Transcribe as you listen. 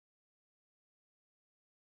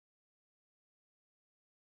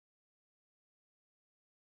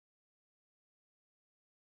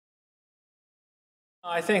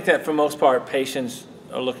I think that for most part, patients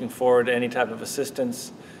are looking forward to any type of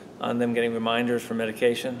assistance on them getting reminders for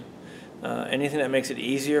medication. Anything that makes it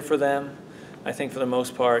easier for them, I think for the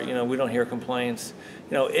most part, we don't hear complaints.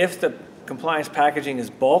 If the compliance packaging is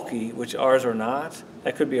bulky, which ours are not,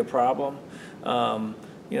 that could be a problem.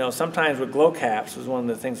 Sometimes with glow caps was one of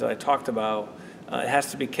the things that I talked about. It has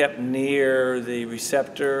to be kept near the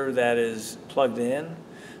receptor that is plugged in.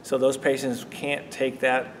 So those patients can't take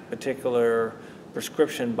that particular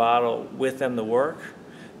prescription bottle with them to work,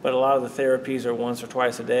 but a lot of the therapies are once or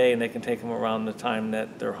twice a day and they can take them around the time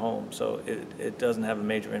that they're home, so it doesn't have a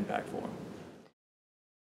major impact for them.